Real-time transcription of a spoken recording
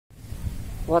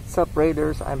What's up,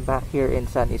 Raiders? I'm back here in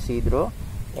San Isidro,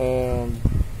 and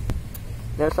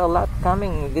there's a lot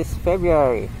coming this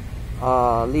February,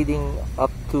 leading up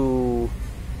to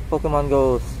Pokemon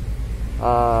Go's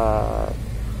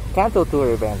Kanto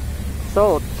Tour event.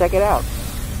 So check it out.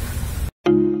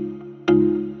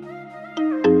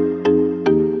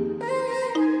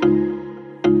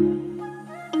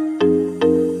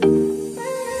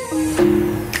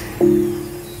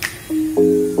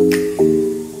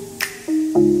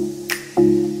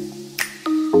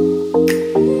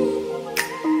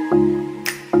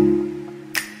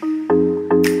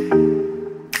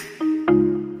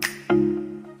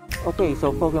 Okay,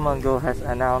 so Pokemon Go has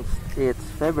announced its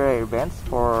February events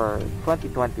for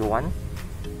 2021.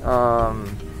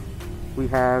 We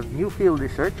have new field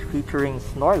research featuring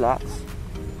Snorlax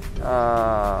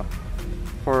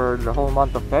for the whole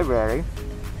month of February.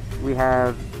 We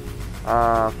have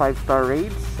 5-star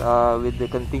raids with the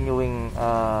continuing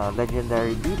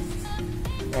legendary beasts,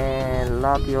 and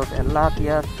Latios and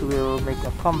Latias will make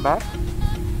a comeback,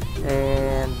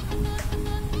 and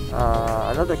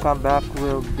another comeback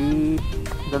will be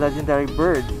the legendary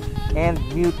birds and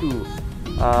Mewtwo,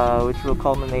 which will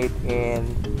culminate in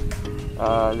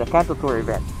the Kanto Tour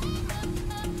event.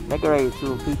 Mega Raids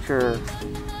will feature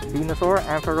Venusaur,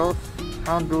 Ampharos,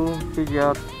 Houndoom,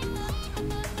 Pidgeot,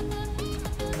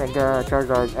 Mega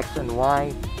Charizard X and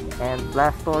Y, and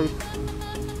Blastoise,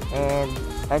 and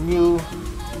a new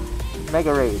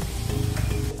Mega Raid.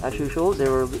 As usual,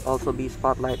 there will also be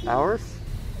Spotlight Hours.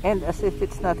 And as if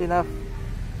it's not enough,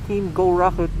 Team Go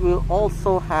Rocket will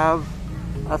also have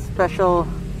a special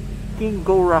Team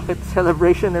Go Rocket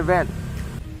celebration event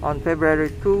on February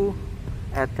 2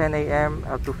 at 10 a.m.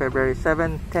 up to February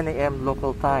 7, 10 a.m.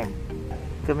 local time.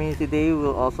 Community Day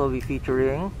will also be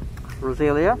featuring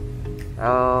Roselia.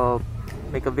 I'll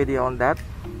make a video on that.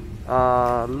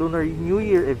 Lunar New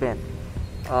Year event,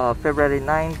 February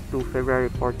 9 to February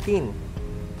 14.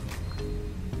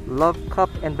 Love Cup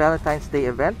and Valentine's Day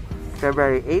event,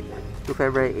 February 8 to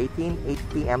February 18, 8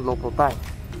 p.m. local time.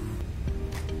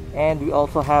 And we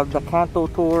also have the Kanto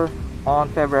Tour on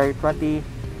February 20,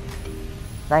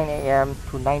 9 a.m.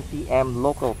 to 9 p.m.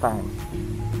 local time.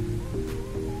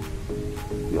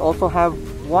 We also have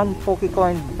 1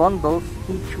 Pokecoin bundles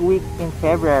each week in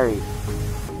February.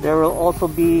 There will also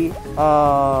be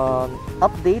an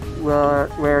update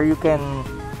where you can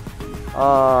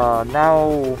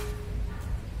now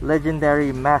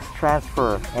legendary mass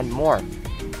transfer and more.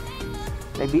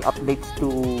 Maybe updates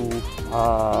to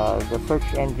the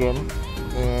search engine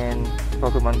in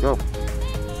Pokemon Go.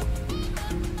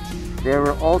 There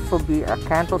will also be a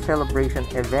Kanto celebration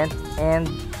event and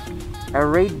a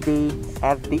raid day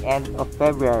at the end of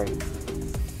February.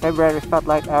 February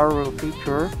Spotlight Hour will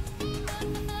feature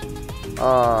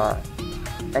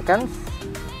Ekans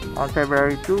on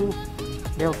February 2,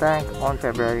 Miltank on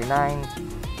February 9,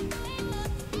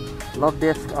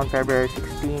 Luvdisc on February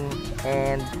 16,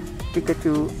 and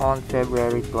Pikachu on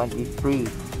February 23.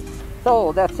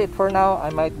 So that's it for now. I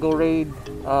might go raid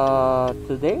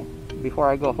today before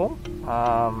I go home.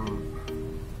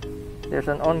 There's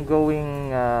an ongoing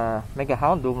Mega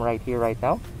Houndoom right here right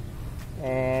now,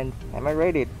 and I might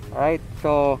raid it. Alright,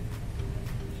 so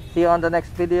see you on the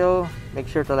next video. Make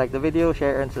sure to like the video,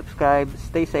 share and subscribe.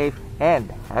 Stay safe and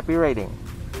happy raiding.